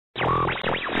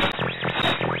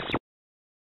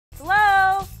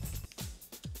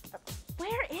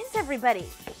everybody?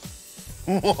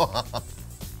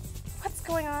 What's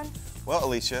going on? Well,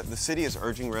 Alicia, the city is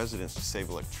urging residents to save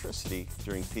electricity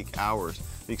during peak hours.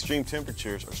 The extreme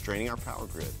temperatures are straining our power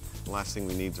grid. The last thing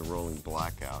we need is a rolling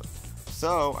blackout.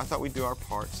 So I thought we'd do our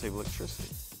part to save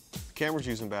electricity. The camera's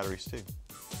using batteries too.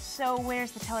 So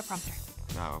where's the teleprompter?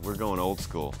 No, we're going old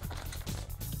school.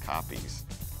 Copies.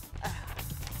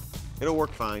 It'll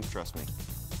work fine, trust me.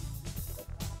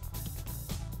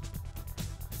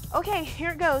 Okay,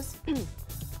 here it goes.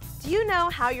 Do you know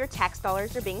how your tax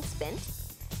dollars are being spent?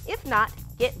 If not,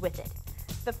 get with it.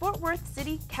 The Fort Worth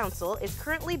City Council is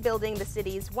currently building the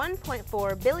city's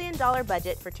 $1.4 billion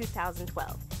budget for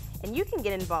 2012, and you can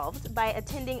get involved by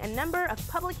attending a number of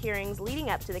public hearings leading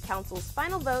up to the council's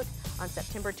final vote on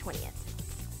September 20th.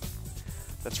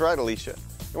 That's right, Alicia.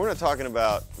 And we're not talking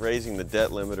about raising the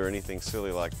debt limit or anything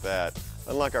silly like that.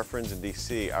 Unlike our friends in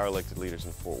D.C., our elected leaders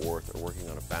in Fort Worth are working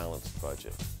on a balanced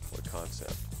budget. What a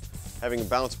concept. Having a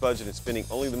balanced budget and spending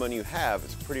only the money you have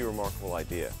is a pretty remarkable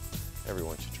idea.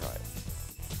 Everyone should try it.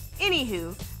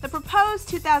 Anywho, the proposed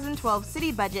 2012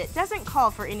 city budget doesn't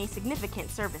call for any significant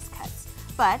service cuts,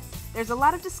 but there's a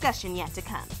lot of discussion yet to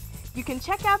come. You can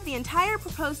check out the entire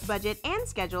proposed budget and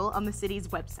schedule on the city's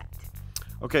website.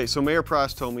 Okay, so Mayor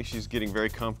Price told me she's getting very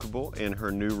comfortable in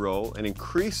her new role and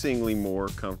increasingly more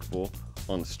comfortable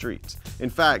on the streets. In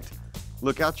fact,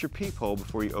 look out your peephole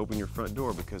before you open your front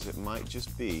door because it might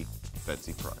just be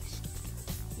Betsy Price.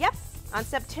 Yep, on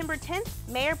September 10th,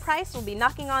 Mayor Price will be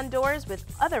knocking on doors with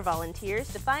other volunteers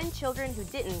to find children who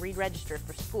didn't re-register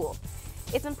for school.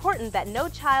 It's important that no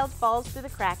child falls through the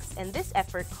cracks, and this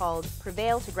effort, called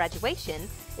Prevail to Graduation,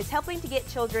 is helping to get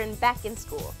children back in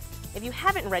school. If you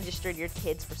haven't registered your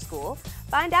kids for school,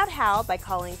 find out how by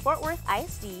calling Fort Worth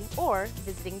ISD or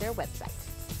visiting their website.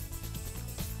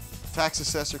 Tax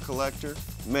assessor, collector,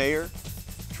 mayor,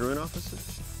 truant officer.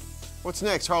 What's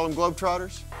next, Harlem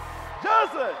Globetrotters?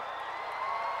 Johnson!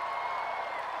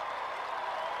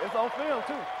 It's on film,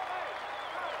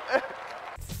 too.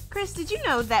 Chris, did you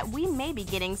know that we may be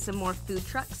getting some more food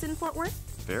trucks in Fort Worth?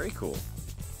 Very cool.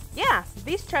 Yeah,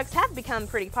 these trucks have become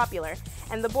pretty popular,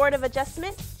 and the Board of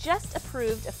Adjustment just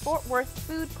approved a Fort Worth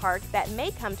food park that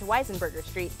may come to Weisenberger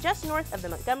Street, just north of the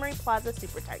Montgomery Plaza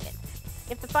Super Target.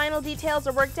 If the final details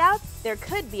are worked out, there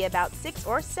could be about 6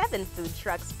 or 7 food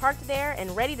trucks parked there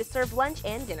and ready to serve lunch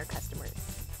and dinner customers.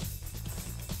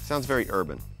 Sounds very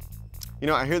urban. You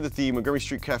know, I hear that the Montgomery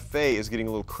Street Cafe is getting a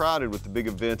little crowded with the big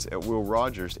events at Will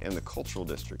Rogers and the Cultural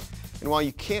District. And while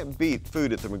you can't beat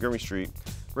food at the Montgomery Street,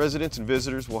 residents and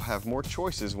visitors will have more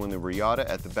choices when the Riata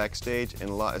at the Backstage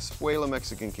and La Escuela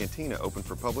Mexican Cantina open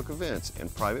for public events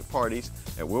and private parties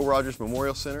at Will Rogers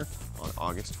Memorial Center on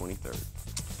August 23rd.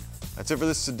 That's it for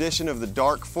this edition of the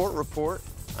Dark Fort Report.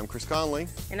 I'm Chris Conley.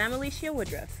 And I'm Alicia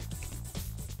Woodruff.